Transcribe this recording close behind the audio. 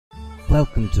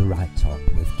Welcome to Write Talk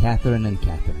with Catherine and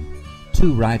Catherine,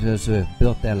 two writers who have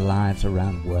built their lives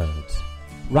around words.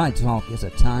 Write Talk is a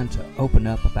time to open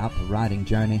up about the writing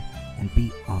journey and be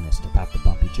honest about the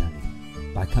bumpy journey.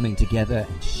 By coming together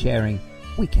and sharing,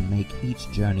 we can make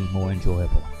each journey more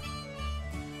enjoyable.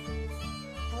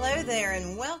 Hello there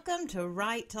and welcome to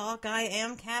Write Talk. I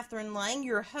am Catherine Lang,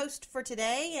 your host for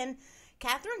today, and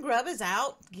Catherine Grubb is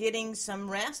out getting some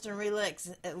rest and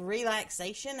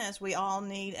relaxation, as we all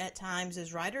need at times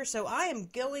as writers. So I am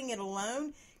going it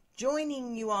alone,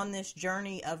 joining you on this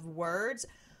journey of words,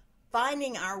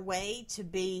 finding our way to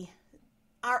be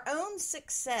our own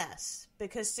success,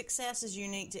 because success is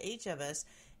unique to each of us.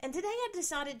 And today I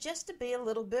decided just to be a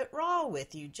little bit raw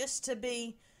with you, just to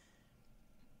be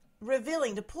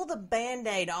revealing, to pull the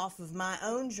Band-Aid off of my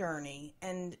own journey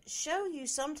and show you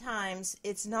sometimes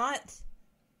it's not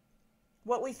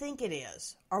what we think it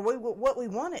is, or what we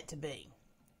want it to be.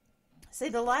 See,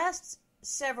 the last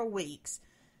several weeks,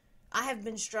 I have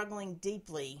been struggling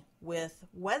deeply with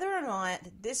whether or not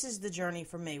this is the journey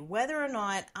for me, whether or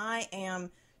not I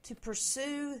am to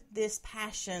pursue this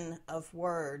passion of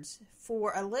words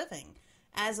for a living,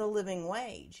 as a living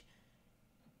wage.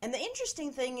 And the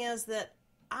interesting thing is that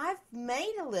I've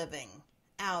made a living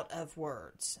out of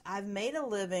words. I've made a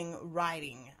living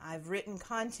writing. I've written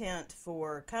content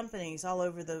for companies all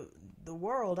over the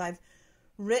world. I've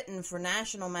written for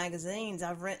national magazines.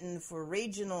 I've written for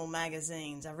regional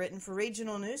magazines. I've written for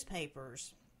regional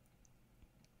newspapers.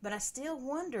 But I still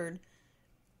wondered,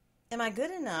 am I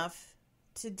good enough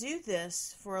to do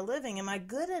this for a living? Am I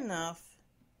good enough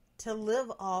to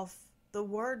live off the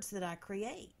words that I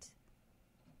create?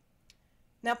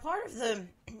 Now, part of the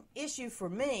issue for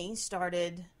me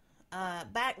started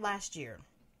back last year.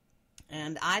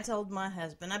 And I told my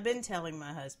husband, I've been telling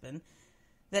my husband,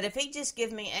 that if he'd just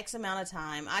give me X amount of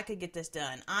time, I could get this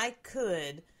done. I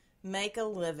could make a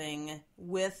living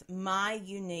with my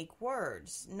unique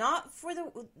words. Not for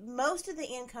most of the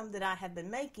income that I have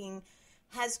been making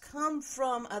has come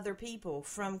from other people,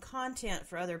 from content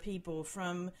for other people,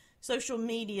 from social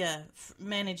media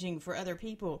managing for other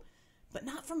people, but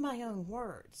not from my own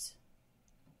words.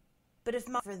 But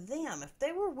for them, if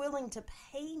they were willing to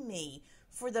pay me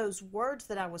for those words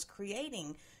that I was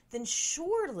creating, then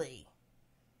surely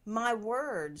my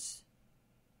words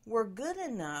were good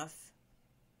enough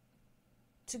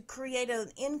to create an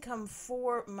income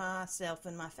for myself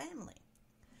and my family.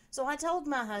 So I told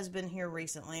my husband here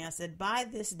recently, I said, by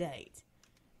this date,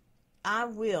 I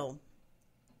will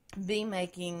be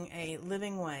making a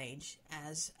living wage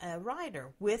as a writer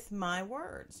with my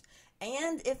words.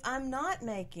 And if I'm not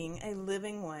making a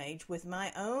living wage with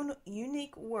my own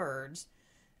unique words,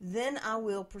 then I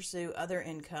will pursue other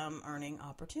income earning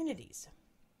opportunities,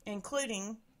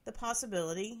 including the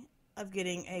possibility of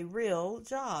getting a real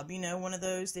job. You know, one of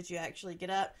those that you actually get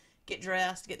up, get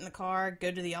dressed, get in the car, go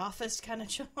to the office kind of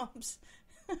jobs.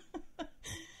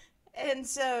 And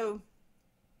so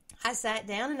I sat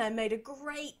down and I made a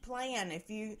great plan. If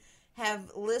you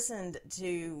have listened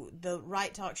to the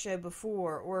Write Talk show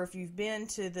before, or if you've been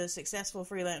to the Successful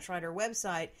Freelance Writer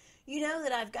website, you know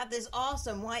that I've got this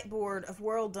awesome whiteboard of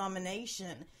world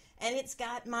domination. And it's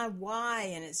got my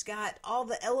why, and it's got all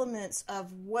the elements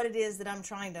of what it is that I'm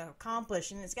trying to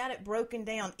accomplish. And it's got it broken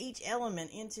down, each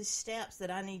element, into steps that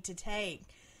I need to take.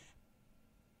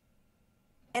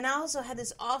 And I also had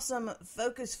this awesome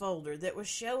focus folder that was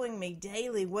showing me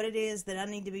daily what it is that I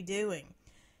need to be doing.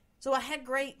 So I had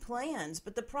great plans,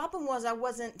 but the problem was I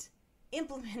wasn't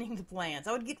implementing the plans.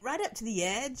 I would get right up to the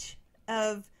edge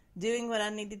of doing what I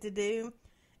needed to do,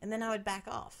 and then I would back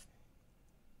off.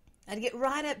 I'd get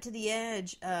right up to the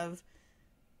edge of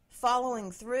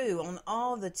following through on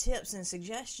all the tips and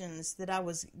suggestions that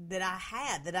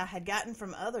I had gotten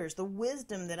from others, the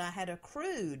wisdom that I had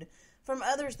accrued from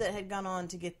others that had gone on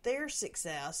to get their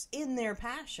success in their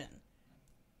passion.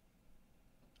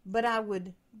 But I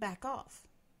would back off.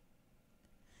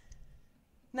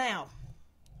 Now,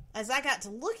 as I got to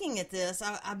looking at this,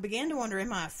 I began to wonder,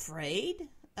 am I afraid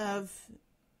of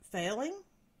failing?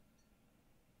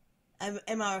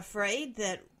 Am I afraid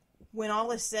that when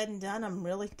all is said and done, I'm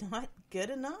really not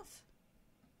good enough?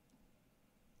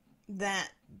 That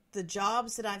the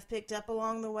jobs that I've picked up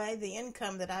along the way, the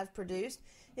income that I've produced,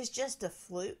 is just a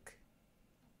fluke?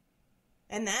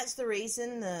 And that's the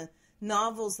reason the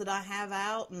novels that I have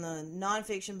out and the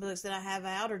nonfiction books that I have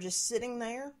out are just sitting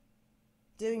there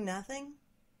doing nothing?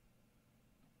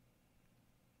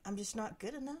 I'm just not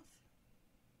good enough?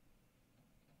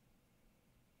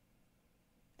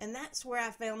 And that's where I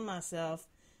found myself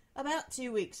about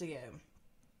 2 weeks ago.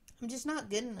 I'm just not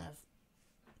good enough.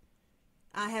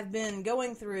 I have been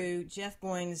going through Jeff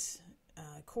Boyne's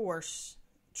course,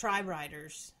 Tribe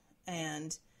Writers,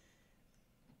 and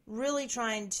really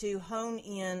trying to hone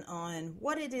in on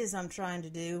what it is I'm trying to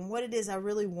do and what it is I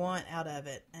really want out of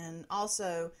it. And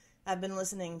also, I've been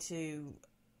listening to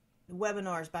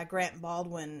webinars by Grant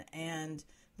Baldwin and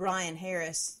Brian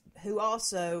Harris, who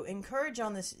also encourage you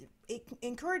on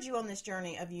this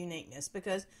journey of uniqueness,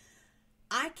 because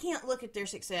I can't look at their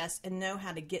success and know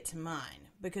how to get to mine,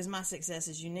 because my success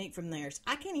is unique from theirs.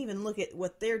 I can't even look at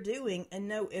what they're doing and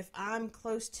know if I'm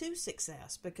close to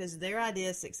success, because their idea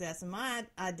of success and my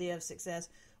idea of success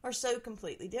are so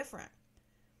completely different.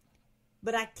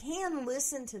 But I can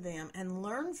listen to them and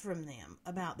learn from them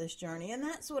about this journey, and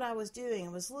that's what I was doing.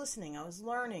 I was listening, I was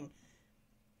learning.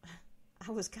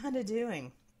 I was kind of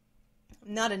doing.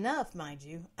 Not enough, mind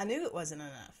you. I knew it wasn't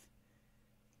enough.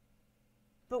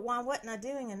 But why wasn't I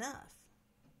doing enough?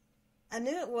 I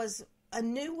knew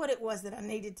what it was that I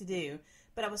needed to do,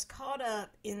 but I was caught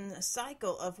up in the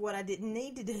cycle of what I didn't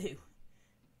need to do.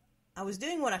 I was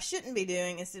doing what I shouldn't be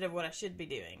doing instead of what I should be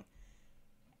doing.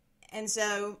 And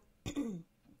so,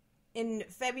 in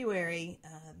February,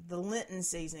 the Lenten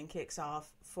season kicks off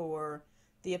for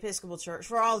the Episcopal Church,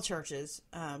 for all churches.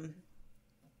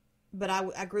 But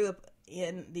I grew up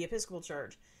in the Episcopal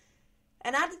Church.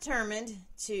 And I determined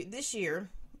this year,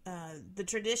 the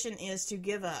tradition is to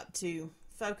give up, to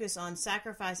focus on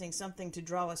sacrificing something to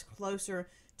draw us closer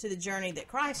to the journey that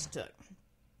Christ took.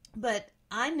 But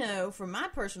I know from my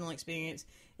personal experience,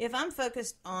 if I'm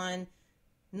focused on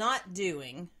not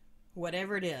doing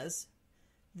whatever it is,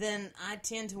 then I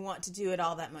tend to want to do it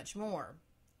all that much more.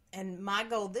 And my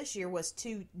goal this year was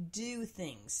to do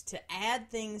things, to add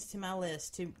things to my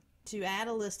list, to add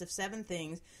a list of 7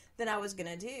 things that I was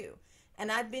going to do.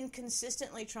 And I've been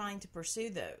consistently trying to pursue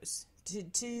those, to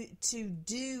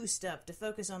do stuff, to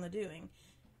focus on the doing.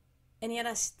 And yet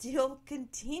I still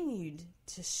continued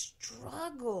to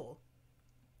struggle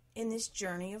in this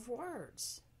journey of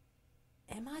words.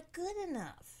 Am I good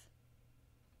enough?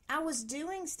 I was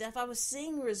doing stuff, I was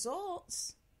seeing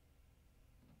results,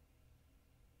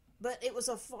 but it was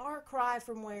a far cry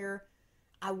from where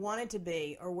I wanted to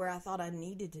be or where I thought I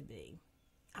needed to be.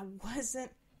 I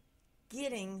wasn't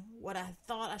getting what I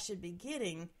thought I should be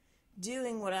getting,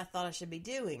 doing what I thought I should be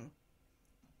doing.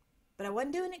 But I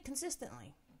wasn't doing it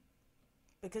consistently,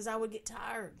 because I would get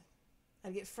tired.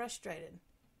 I'd get frustrated.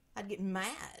 I'd get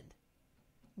mad.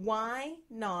 Why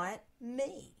not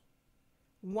me?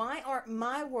 Why aren't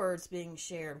my words being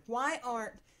shared? Why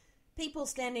aren't people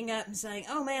standing up and saying,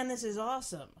 "Oh man, this is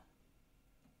awesome"?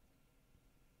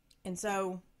 And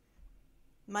so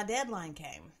my deadline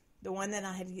came, the one that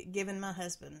I had given my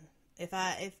husband. If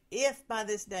by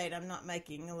this date I'm not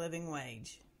making a living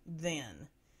wage, then.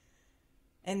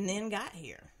 And then got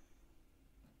here.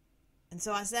 And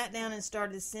so I sat down and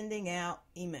started sending out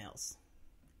emails,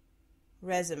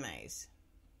 resumes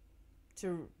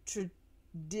to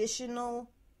traditional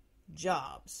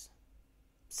jobs.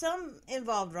 Some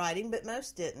involved writing, but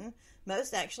most didn't.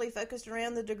 Most actually focused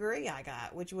around the degree I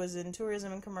got, which was in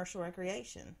tourism and commercial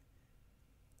recreation.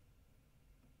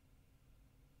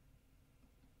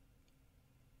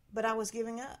 But I was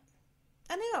giving up.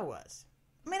 I knew I was.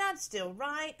 I mean, I'd still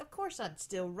write. Of course I'd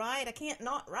still write. I can't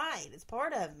not write. It's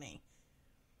part of me.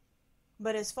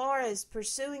 But as far as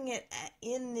pursuing it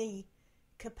in the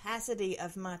capacity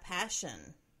of my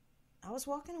passion, I was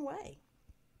walking away.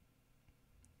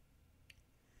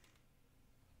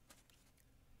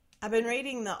 I've been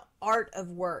reading The Art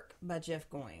of Work by Jeff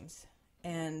Goins,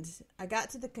 and I got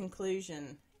to the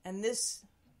conclusion, and this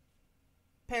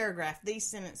paragraph, these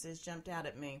sentences jumped out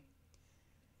at me.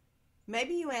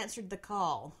 Maybe you answered the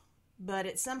call, but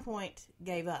at some point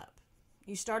gave up.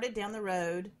 You started down the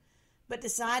road, but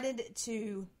decided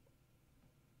to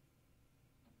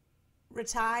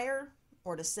retire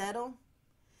or to settle,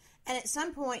 and at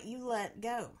some point you let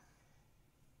go.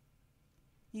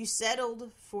 You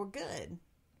settled for good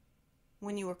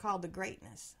when you were called to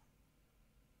greatness.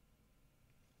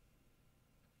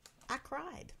 I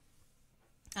cried.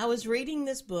 I was reading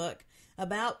this book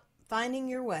about finding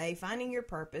your way, finding your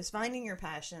purpose, finding your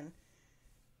passion,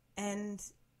 and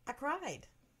I cried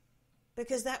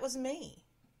because that was me.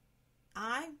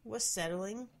 I was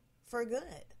settling for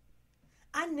good.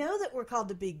 I know that we're called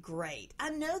to be great. I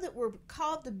know that we're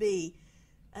called to be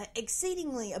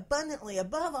exceedingly abundantly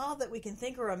above all that we can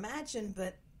think or imagine,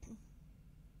 but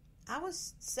I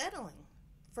was settling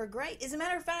for great. As a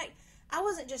matter of fact, I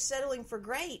wasn't just settling for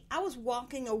great. I was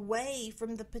walking away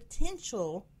from the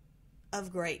potential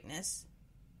of greatness,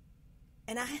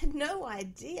 and I had no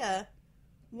idea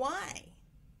why.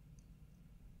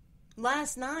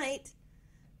 Last night,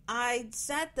 I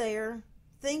sat there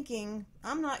thinking,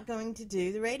 I'm not going to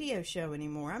do the radio show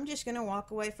anymore. I'm just going to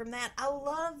walk away from that. I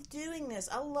love doing this.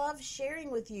 I love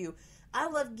sharing with you. I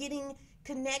love getting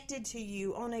connected to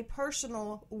you on a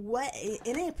personal way,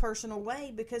 in a personal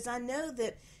way, because I know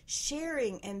that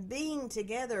sharing and being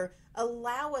together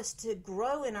allow us to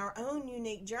grow in our own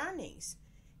unique journeys.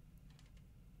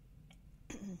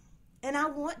 And I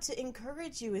want to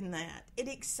encourage you in that. It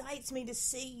excites me to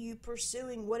see you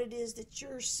pursuing what it is that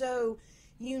you're so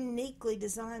uniquely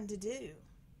designed to do.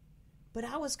 But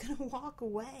I was going to walk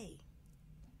away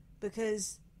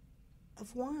because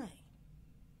of why.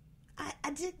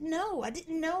 I didn't know. I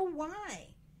didn't know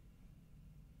why.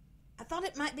 I thought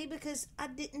it might be because I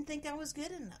didn't think I was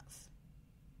good enough.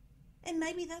 And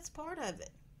maybe that's part of it.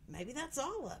 Maybe that's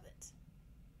all of it.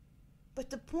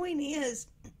 But the point is,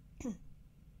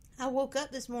 I woke up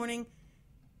this morning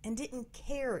and didn't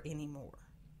care anymore.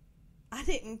 I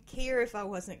didn't care if I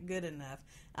wasn't good enough.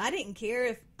 I didn't care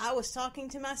if I was talking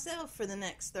to myself for the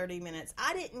next 30 minutes.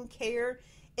 I didn't care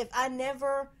if I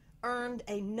never earned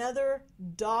another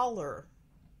dollar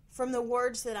from the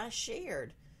words that I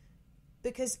shared.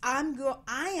 Because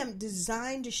I am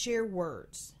designed to share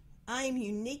words. I am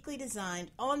uniquely designed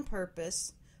on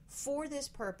purpose for this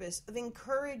purpose of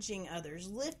encouraging others,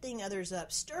 lifting others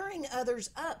up, stirring others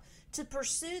up to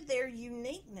pursue their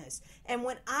uniqueness. And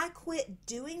when I quit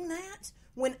doing that,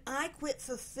 when I quit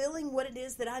fulfilling what it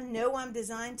is that I know I'm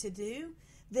designed to do,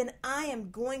 then I am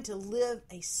going to live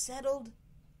a settled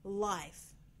life.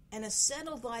 And a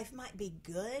settled life might be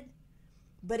good,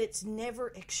 but it's never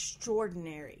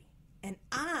extraordinary. And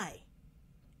I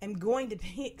am going to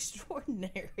be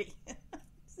extraordinary.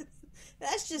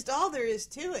 That's just all there is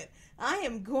to it. I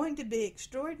am going to be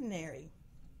extraordinary.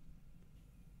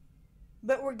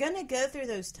 But we're going to go through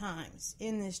those times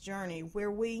in this journey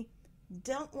where we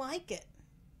don't like it.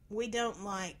 We don't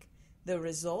like the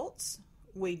results.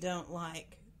 We don't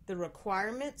like the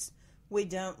requirements. We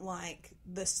don't like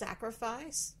the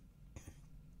sacrifice.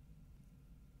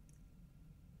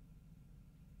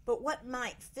 But what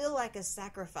might feel like a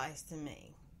sacrifice to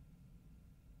me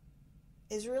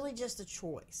is really just a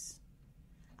choice.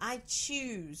 I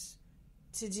choose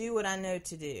to do what I know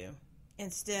to do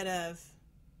instead of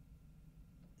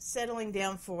settling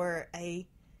down for a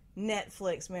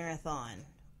Netflix marathon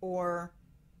or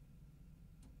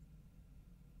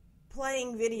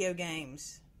playing video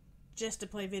games just to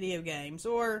play video games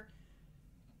or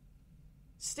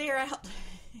stare out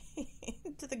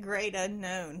into the great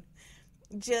unknown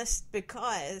just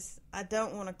because I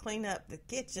don't want to clean up the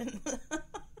kitchen.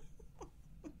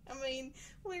 I mean,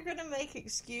 we're going to make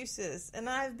excuses, and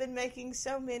I've been making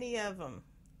so many of them.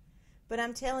 But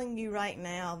I'm telling you right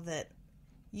now that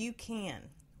you can.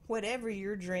 Whatever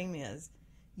your dream is,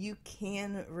 you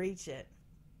can reach it.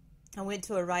 I went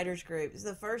to a writer's group. It was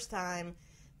the first time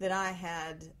that I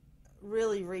had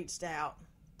really reached out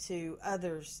to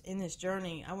others in this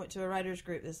journey. I went to a writer's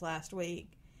group this last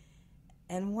week,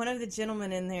 and one of the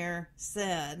gentlemen in there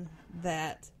said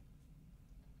that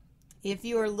if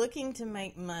you are looking to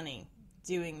make money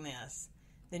doing this,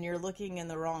 then you're looking in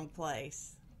the wrong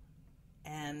place.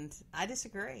 And I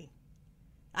disagree.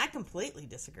 I completely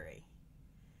disagree.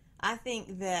 I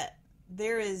think that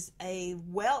there is a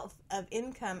wealth of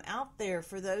income out there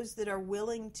for those that are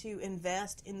willing to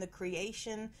invest in the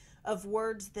creation of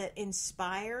words that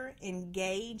inspire,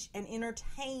 engage, and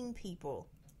entertain people.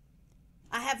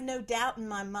 I have no doubt in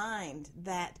my mind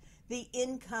that the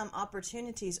income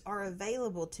opportunities are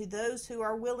available to those who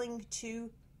are willing to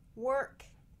work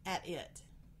at it.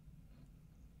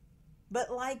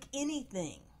 But like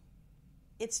anything,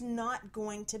 it's not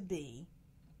going to be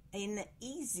an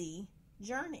easy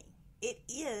journey. It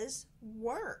is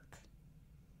work.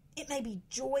 It may be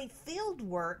joy-filled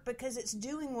work because it's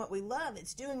doing what we love.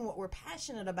 It's doing what we're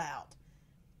passionate about.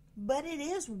 But it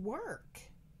is work.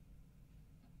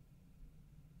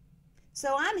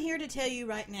 So I'm here to tell you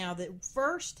right now that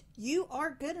first, you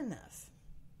are good enough.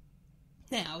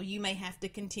 Now, you may have to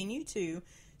continue to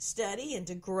study and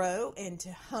to grow and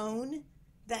to hone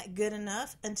that good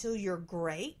enough until you're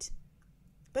great.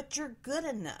 But you're good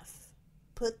enough.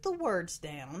 Put the words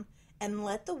down and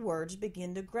let the words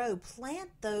begin to grow. Plant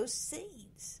those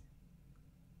seeds.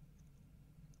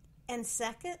 And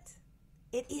second,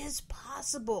 it is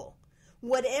possible.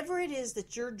 Whatever it is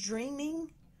that you're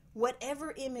dreaming,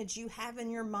 whatever image you have in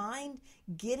your mind,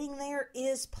 getting there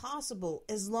is possible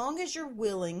as long as you're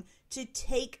willing to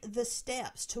take the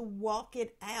steps, to walk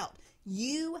it out.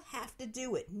 You have to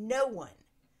do it. No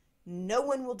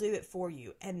one will do it for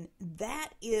you. And that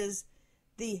is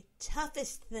the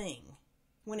toughest thing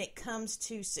when it comes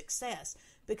to success,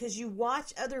 because you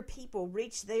watch other people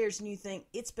reach theirs and you think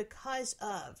it's because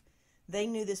of they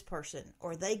knew this person,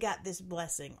 or they got this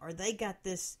blessing, or they got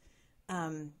this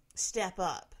step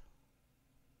up.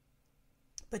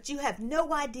 But you have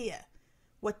no idea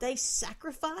what they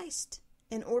sacrificed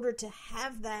in order to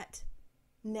have that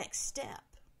next step.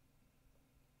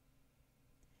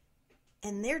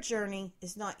 And their journey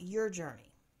is not your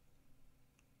journey.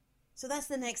 So that's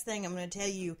the next thing I'm going to tell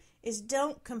you is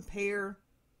don't compare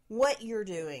what you're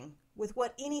doing with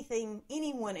what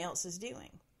anyone else is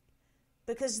doing.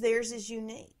 Because theirs is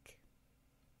unique.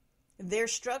 Their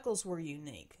struggles were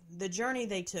unique. The journey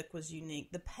they took was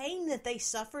unique. The pain that they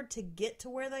suffered to get to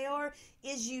where they are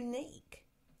is unique.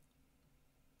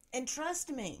 And trust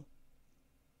me,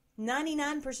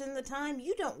 99% of the time,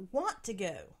 you don't want to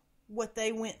go what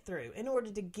they went through in order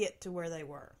to get to where they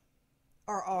were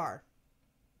or are.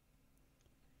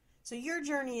 So your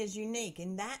journey is unique,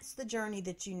 and that's the journey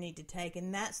that you need to take,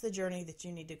 and that's the journey that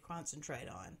you need to concentrate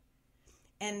on.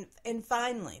 And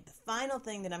finally, the final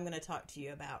thing that I'm going to talk to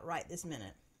you about right this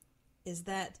minute is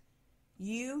that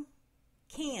you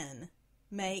can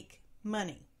make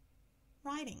money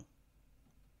writing.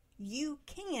 You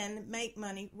can make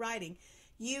money writing.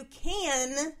 You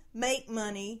can make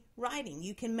money writing.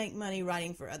 You can make money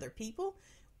writing for other people,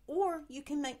 or you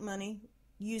can make money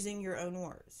using your own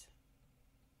words.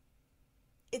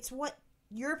 It's what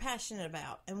you're passionate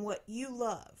about and what you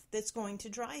love that's going to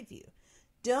drive you.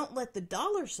 Don't let the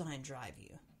dollar sign drive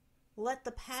you. Let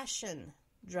the passion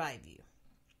drive you.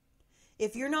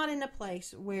 If you're not in a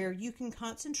place where you can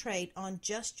concentrate on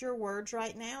just your words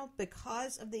right now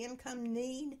because of the income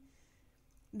need,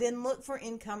 then look for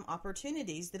income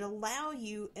opportunities that allow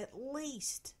you at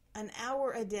least an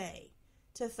hour a day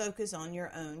to focus on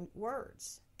your own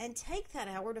words. And take that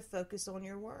hour to focus on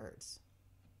your words.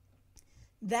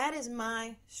 That is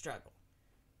my struggle.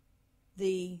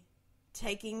 The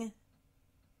taking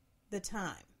the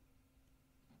time,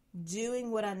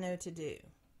 doing what I know to do,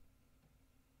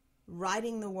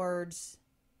 writing the words,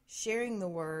 sharing the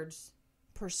words,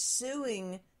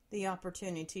 pursuing the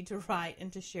opportunity to write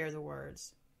and to share the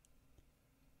words.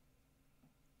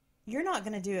 You're not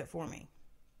going to do it for me.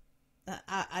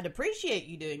 I'd appreciate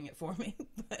you doing it for me,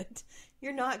 but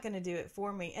you're not going to do it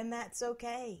for me, and that's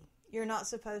okay. You're not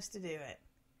supposed to do it.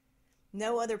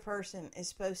 No other person is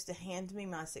supposed to hand me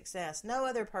my success. No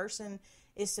other person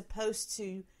is supposed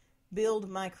to build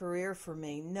my career for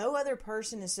me. No other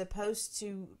person is supposed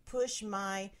to push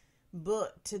my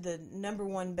book to the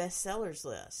 #1 bestsellers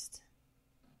list.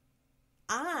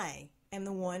 I am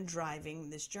the one driving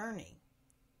this journey.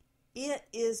 It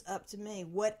is up to me,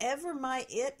 whatever my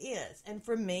it is. And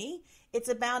for me, it's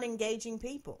about engaging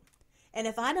people. And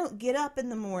if I don't get up in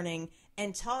the morning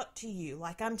and talk to you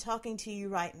like I'm talking to you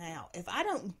right now, if I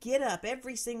don't get up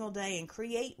every single day and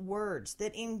create words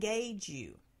that engage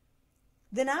you,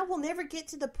 then I will never get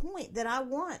to the point that I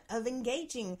want of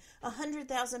engaging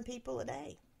 100,000 people a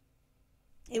day.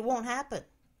 It won't happen.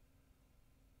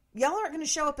 Y'all aren't going to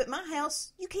show up at my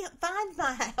house. You can't find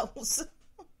my house.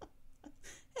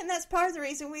 And that's part of the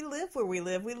reason we live where we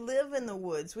live. We live in the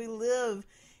woods. We live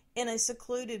in a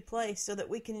secluded place so that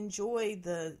we can enjoy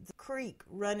the creek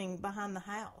running behind the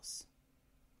house.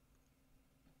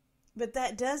 But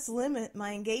that does limit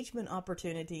my engagement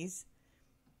opportunities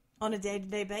on a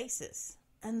day-to-day basis,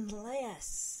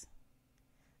 unless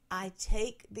I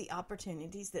take the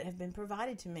opportunities that have been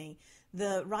provided to me.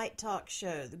 The Right Talk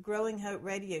show, the Growing Hope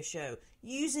radio show,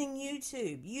 using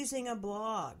YouTube, using a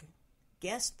blog,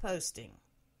 guest posting.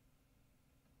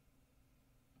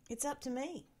 It's up to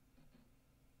me.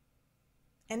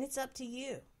 And it's up to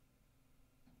you.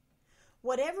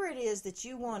 Whatever it is that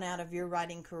you want out of your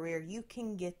writing career, you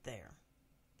can get there.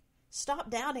 Stop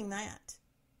doubting that.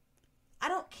 I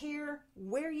don't care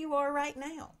where you are right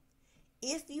now.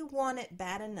 If you want it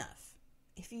bad enough,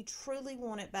 if you truly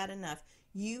want it bad enough,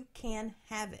 you can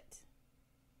have it.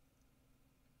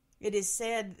 It is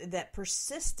said that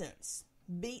persistence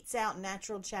beats out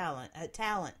natural talent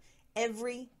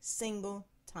every single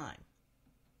time.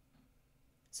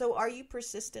 So are you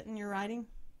persistent in your writing?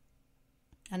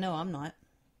 I know I'm not.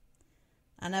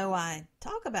 I know I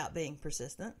talk about being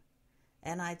persistent,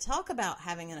 and I talk about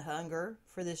having a hunger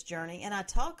for this journey, and I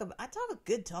talk a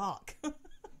good talk.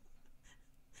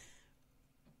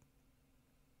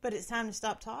 But it's time to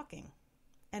stop talking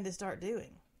and to start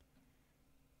doing.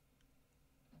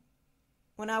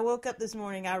 When I woke up this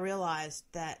morning, I realized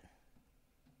that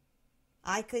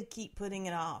I could keep putting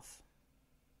it off.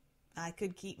 I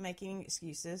could keep making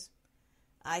excuses.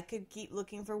 I could keep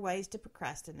looking for ways to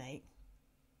procrastinate.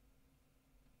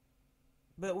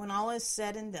 But when all is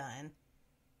said and done,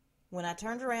 when I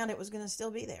turned around, it was going to still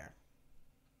be there.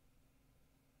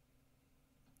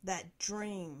 That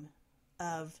dream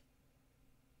of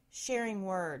sharing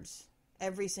words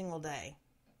every single day,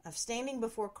 of standing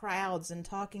before crowds and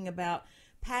talking about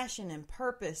passion and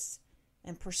purpose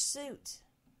and pursuit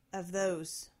of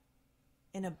those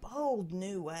in a bold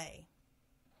new way.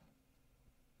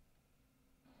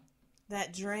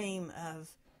 That dream of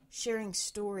sharing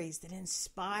stories that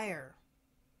inspire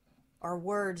are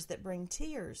words that bring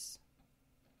tears.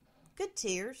 Good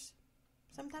tears,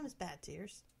 sometimes bad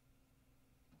tears,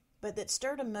 but that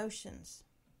stirred emotions.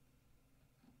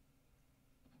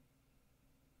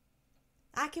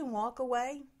 I can walk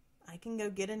away. I can go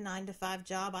get a 9-to-5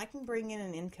 job. I can bring in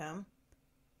an income.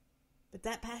 But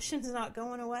that passion's not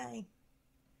going away.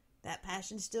 That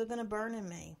passion's still going to burn in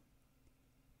me.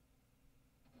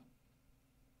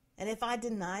 And if I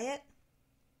deny it,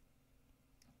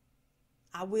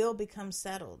 I will become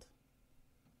settled.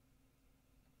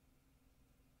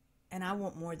 And I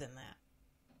want more than that.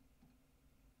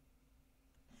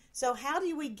 So how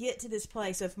do we get to this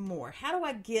place of more? How do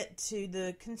I get to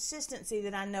the consistency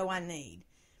that I know I need?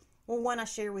 Well, one, I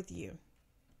share with you.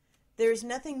 There's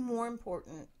nothing more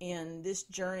important in this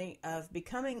journey of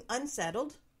becoming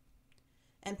unsettled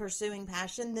and pursuing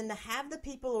passion than to have the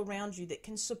people around you that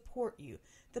can support you,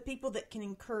 the people that can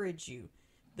encourage you,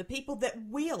 the people that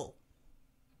will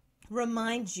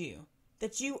remind you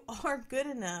that you are good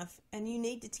enough and you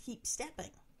need to keep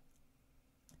stepping.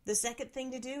 The second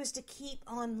thing to do is to keep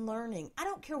on learning. I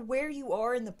don't care where you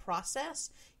are in the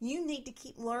process, you need to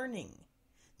keep learning.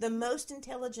 The most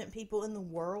intelligent people in the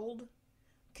world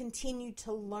continue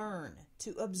to learn,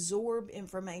 to absorb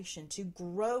information, to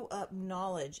grow up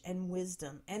knowledge and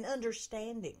wisdom and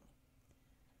understanding.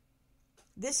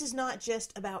 This is not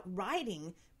just about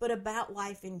writing, but about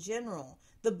life in general.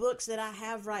 The books that I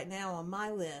have right now on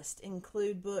my list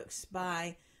include books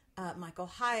by Michael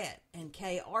Hyatt and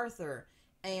Kay Arthur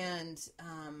and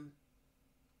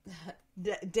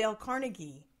Dale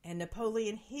Carnegie and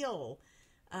Napoleon Hill,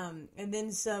 and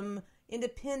then some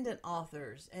independent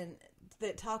authors and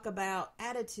that talk about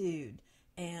attitude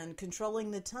and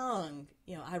controlling the tongue,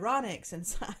 ironic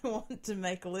since I want to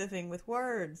make a living with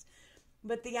words.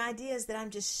 But the idea is that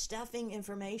I'm just stuffing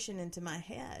information into my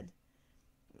head,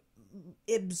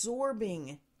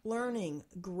 absorbing, learning,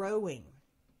 growing.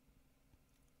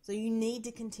 So you need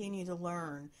to continue to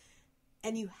learn,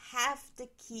 and you have to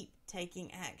keep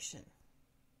taking action.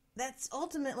 That's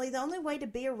ultimately the only way to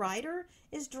be a writer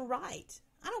is to write.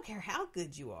 I don't care how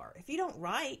good you are. If you don't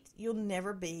write, you'll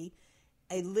never be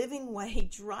a living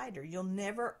wage writer. You'll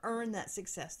never earn that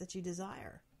success that you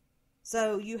desire.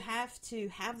 So you have to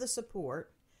have the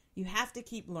support, you have to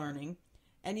keep learning,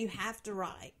 and you have to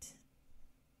write.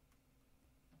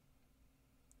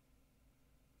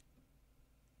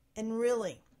 And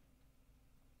really,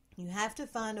 you have to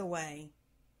find a way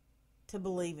to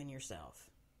believe in yourself.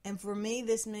 And for me,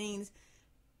 this means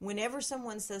whenever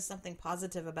someone says something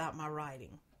positive about my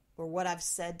writing or what I've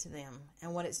said to them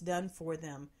and what it's done for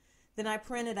them, then I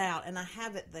print it out and I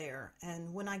have it there.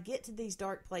 And when I get to these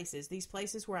dark places, these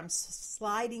places where I'm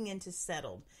sliding into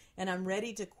settled and I'm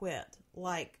ready to quit,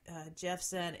 like Jeff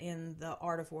said in The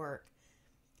Art of Work,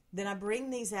 then I bring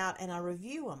these out and I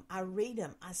review them. I read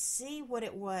them. I see what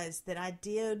it was that I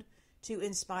did to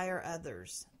inspire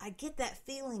others. I get that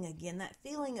feeling again, that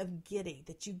feeling of giddy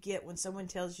that you get when someone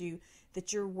tells you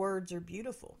that your words are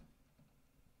beautiful.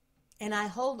 And I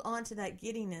hold on to that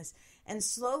giddiness, and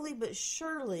slowly but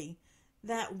surely,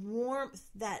 that warmth,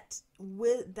 that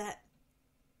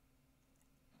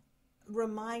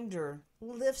reminder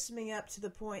lifts me up to the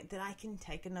point that I can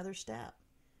take another step.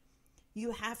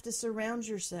 You have to surround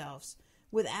yourselves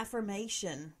with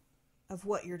affirmation of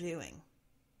what you're doing.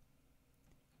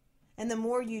 And the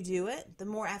more you do it, the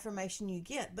more affirmation you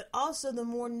get, but also the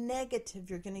more negative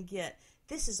you're going to get.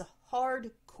 This is a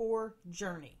hardcore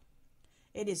journey.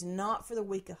 It is not for the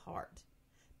weak of heart.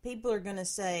 People are going to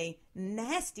say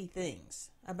nasty things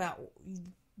about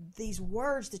these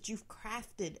words that you've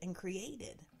crafted and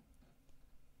created.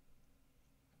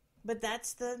 But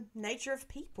that's the nature of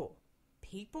people.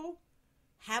 People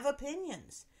have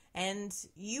opinions, and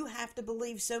you have to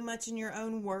believe so much in your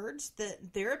own words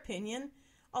that their opinion,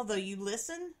 although you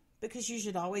listen, because you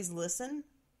should always listen,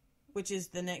 which is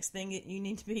the next thing you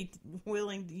need to be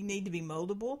willing, you need to be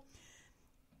moldable.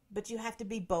 But you have to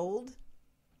be bold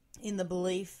in the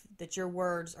belief that your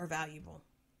words are valuable.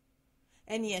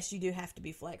 And yes, you do have to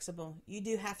be flexible. You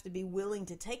do have to be willing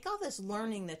to take all this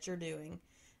learning that you're doing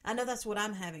I know that's what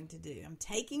I'm having to do. I'm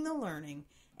taking the learning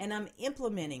and I'm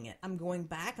implementing it. I'm going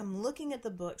back. I'm looking at the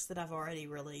books that I've already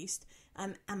released.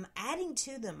 I'm adding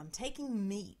to them. I'm taking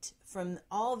meat from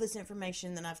all this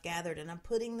information that I've gathered, and I'm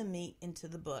putting the meat into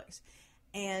the books.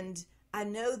 And I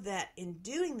know that in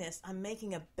doing this, I'm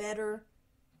making a better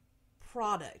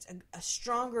product, a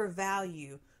stronger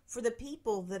value for the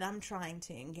people that I'm trying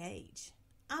to engage.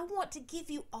 I want to give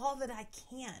you all that I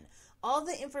can, all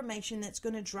the information that's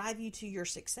going to drive you to your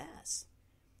success.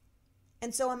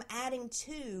 And so I'm adding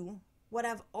to what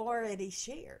I've already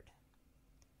shared.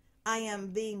 I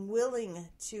am being willing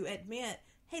to admit,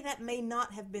 hey, that may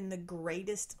not have been the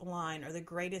greatest line or the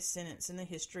greatest sentence in the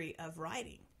history of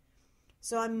writing.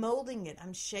 So I'm molding it,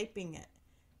 I'm shaping it,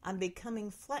 I'm becoming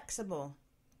flexible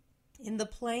in the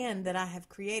plan that I have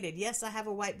created. Yes, I have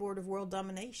a whiteboard of world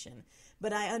domination,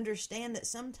 but I understand that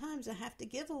sometimes I have to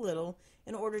give a little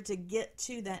in order to get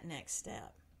to that next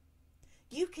step.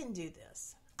 You can do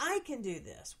this. I can do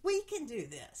this. We can do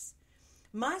this.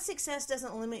 My success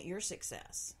doesn't limit your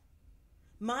success.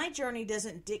 My journey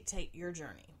doesn't dictate your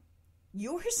journey.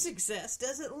 Your success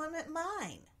doesn't limit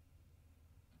mine.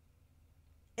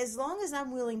 As long as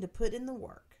I'm willing to put in the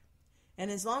work, and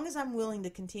as long as I'm willing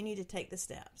to continue to take the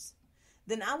steps,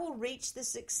 then I will reach the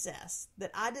success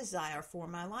that I desire for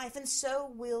my life, and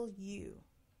so will you.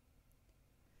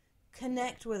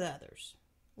 Connect with others.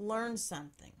 Learn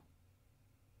something.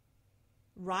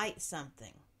 Write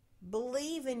something.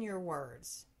 Believe in your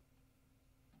words.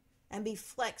 And be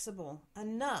flexible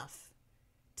enough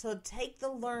to take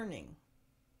the learning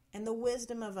and the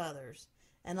wisdom of others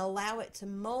and allow it to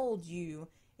mold you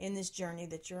in this journey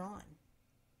that you're on.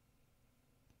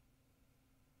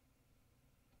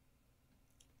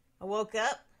 I woke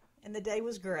up and the day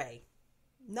was gray.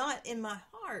 Not in my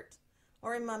heart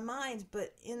or in my mind,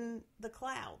 but in the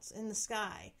clouds, in the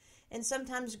sky. And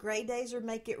sometimes gray days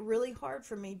make it really hard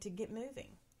for me to get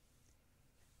moving.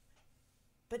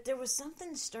 But there was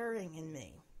something stirring in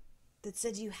me that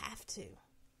said you have to.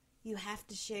 You have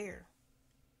to share.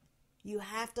 You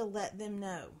have to let them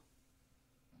know,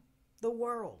 the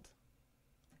world,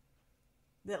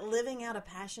 that living out a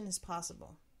passion is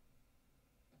possible.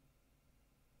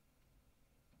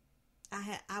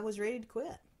 I was ready to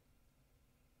quit.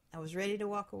 I was ready to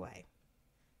walk away.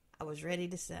 I was ready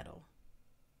to settle.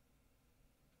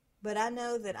 But I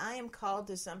know that I am called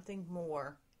to something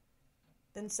more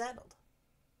than settled.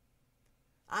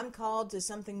 I'm called to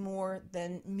something more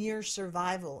than mere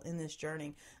survival in this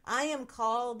journey. I am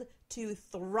called to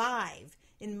thrive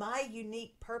in my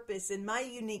unique purpose, in my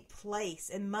unique place,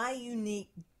 in my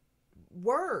unique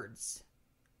words.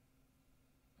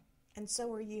 And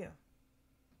so are you.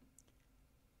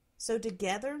 So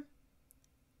together,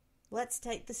 let's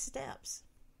take the steps.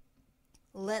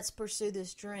 Let's pursue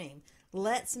this dream.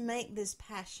 Let's make this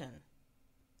passion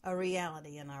a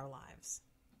reality in our lives.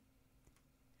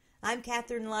 I'm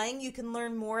Catherine Lang. You can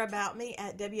learn more about me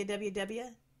at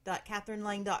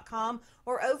www.catherinelang.com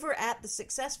or over at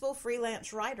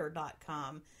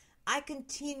thesuccessfulfreelancewriter.com. I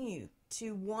continue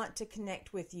to want to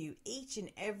connect with you each and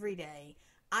every day.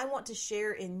 I want to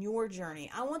share in your journey.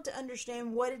 I want to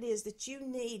understand what it is that you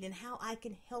need and how I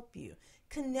can help you.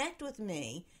 Connect with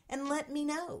me and let me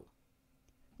know.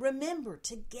 Remember,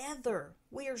 together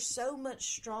we are so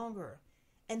much stronger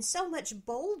and so much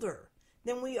bolder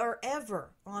than we are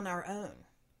ever on our own.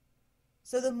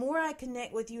 So the more I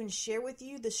connect with you and share with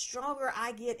you, the stronger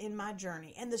I get in my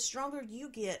journey and the stronger you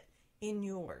get in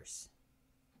yours.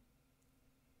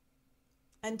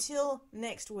 Until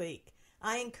next week,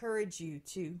 I encourage you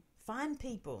to find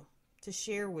people to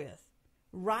share with.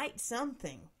 Write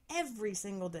something every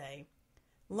single day.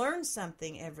 Learn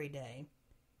something every day.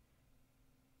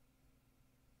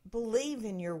 Believe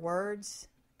in your words.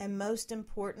 And most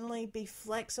importantly, be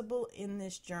flexible in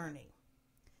this journey.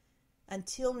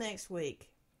 Until next week,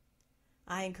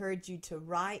 I encourage you to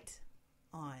write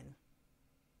on.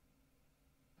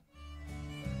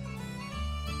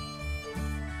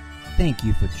 Thank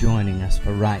you for joining us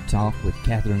for Right Talk with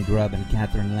Catherine Grubb and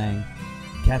Catherine Lang.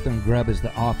 Catherine Grubb is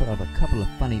the author of a couple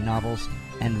of funny novels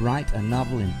and write a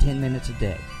novel in 10 minutes a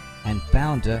day, and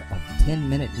founder of 10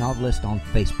 Minute Novelist on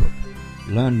Facebook.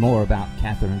 Learn more about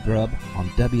Catherine Grubb on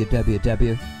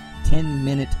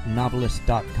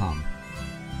www.10minutenovelist.com.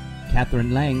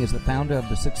 Catherine Lang is the founder of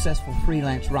The Successful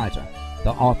Freelance Writer,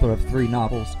 the author of 3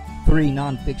 novels, 3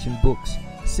 nonfiction books,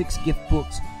 6 gift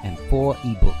books, and 4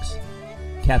 ebooks.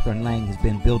 Catherine Lang has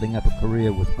been building up a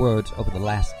career with words over the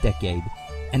last decade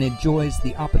and enjoys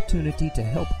the opportunity to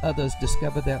help others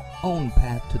discover their own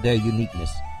path to their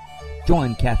uniqueness.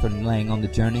 Join Catherine Lang on the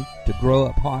journey to grow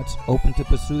up hearts open to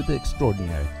pursue the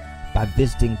extraordinary. by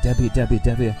visiting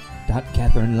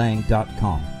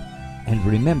www.catherinelang.com. And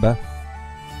remember,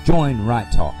 join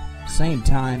Right Talk, same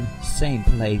time, same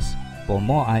place, for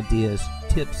more ideas,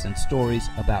 tips, and stories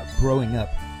about growing up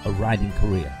a writing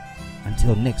career.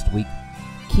 Until next week,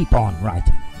 keep on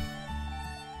writing.